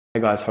Hey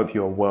guys, hope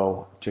you are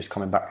well. Just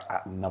coming back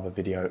at another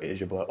video. It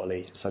is your boy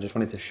Ollie. So I just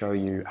wanted to show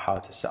you how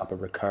to set up a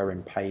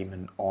recurring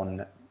payment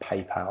on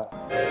PayPal.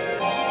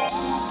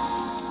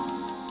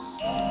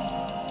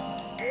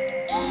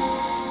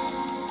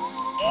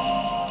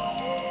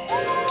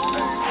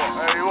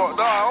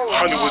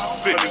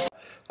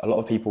 A lot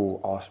of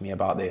people ask me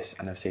about this,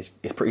 and obviously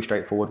it's pretty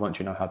straightforward once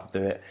you know how to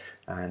do it.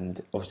 And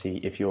obviously,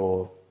 if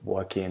you're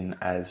working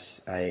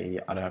as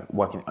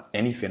working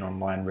anything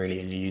online really,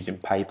 and you're using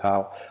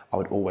PayPal, I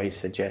would always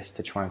suggest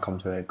to try and come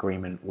to an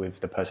agreement with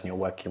the person you're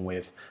working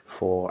with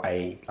for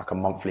a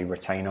monthly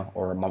retainer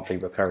or a monthly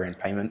recurring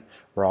payment,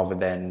 rather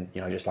than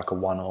just like a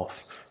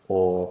one-off,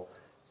 or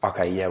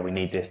okay, yeah, we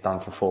need this done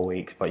for 4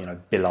 weeks, but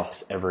bill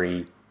us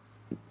every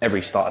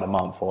start of the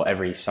month or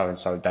every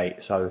so-and-so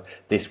date. So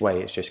this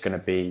way it's just going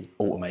to be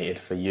automated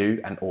for you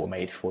and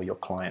automated for your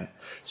client.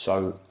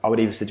 So I would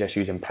either suggest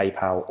using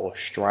PayPal or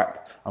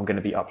Stripe. I'm going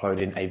to be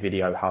uploading a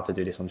video how to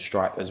do this on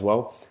Stripe as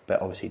well,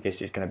 but obviously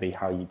this is going to be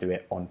how you do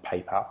it on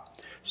PayPal.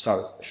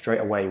 So straight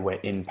away we're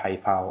in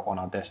PayPal on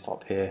our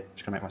desktop here. I'm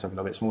just going to make myself a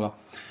little bit smaller.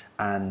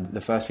 And the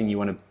first thing you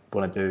want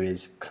to do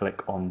is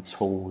click on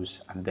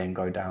Tools and then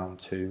go down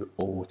to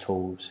All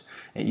Tools.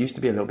 It used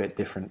to be a little bit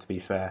different, to be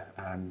fair,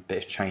 but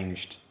it's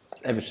changed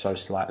ever so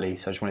slightly.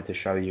 So I just wanted to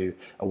show you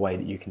a way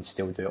that you can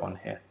still do it on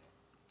here.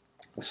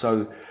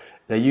 So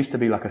there used to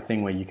be like a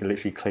thing where you could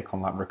literally click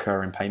on like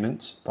recurring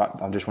payments,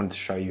 but I just wanted to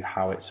show you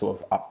how it's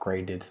sort of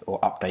upgraded or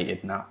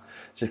updated now.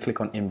 So click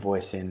on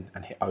Invoicing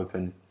and hit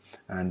Open,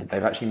 and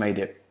they've actually made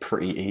it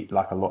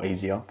a lot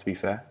easier, to be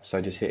fair.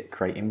 So just hit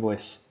Create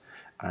Invoice.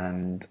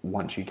 And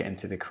once you get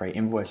into the create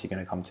invoice, you're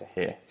going to come to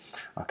here.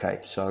 Okay,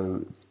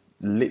 so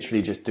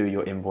literally just do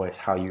your invoice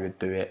how you would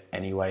do it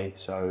anyway.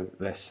 So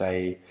let's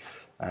say,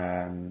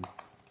 I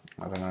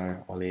don't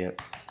know, Olley at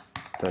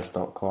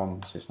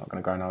thirst.com, so it's not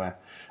going to go nowhere.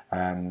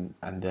 And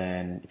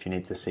then if you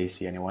need to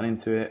CC anyone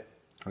into it,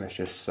 let's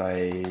just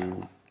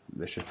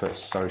put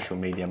social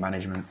media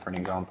management for an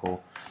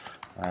example.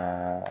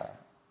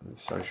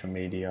 Social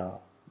media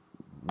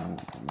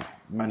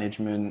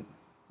management.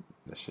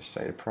 Let's just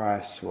say the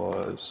price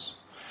was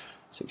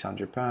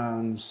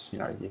 £600.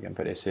 You can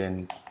put this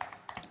in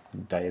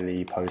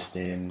daily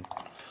posting,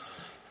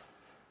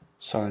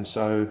 so and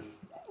so.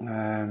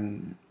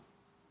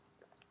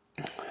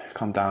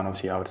 Come down.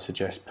 Obviously, I would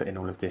suggest putting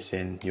all of this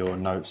in your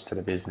notes to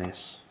the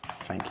business.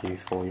 Thank you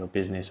for your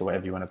business, or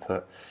whatever you want to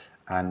put.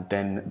 And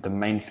then the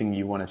main thing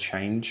you want to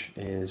change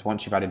is,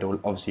 once you've added all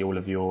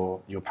of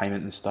your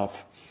payment and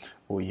stuff,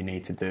 all you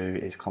need to do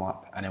is come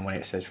up, and then when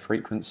it says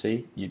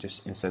frequency, you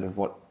just instead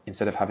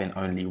of having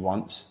only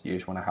once, you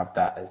just want to have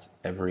that as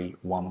every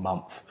 1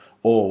 month,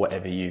 or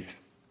whatever you've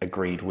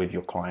agreed with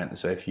your client.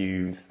 So if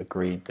you've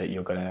agreed that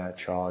you're going to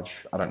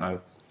charge, I don't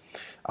know,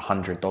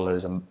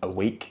 $100 a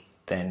week,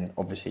 then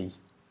obviously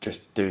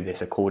just do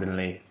this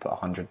accordingly, put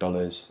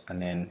 $100,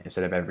 and then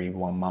instead of every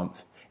 1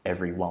 month,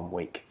 every 1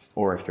 week.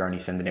 Or if you're only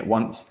sending it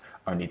once,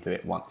 only do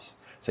it once.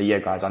 So yeah,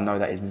 guys, I know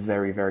that is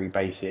very, very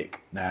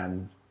basic,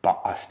 but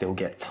I still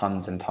get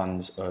tons and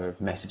tons of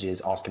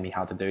messages asking me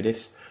how to do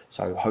this.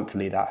 So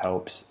hopefully that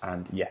helps.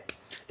 And yeah,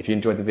 if you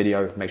enjoyed the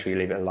video, make sure you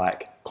leave it a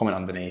like, comment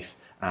underneath,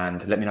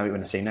 and let me know what you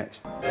want to see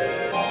next.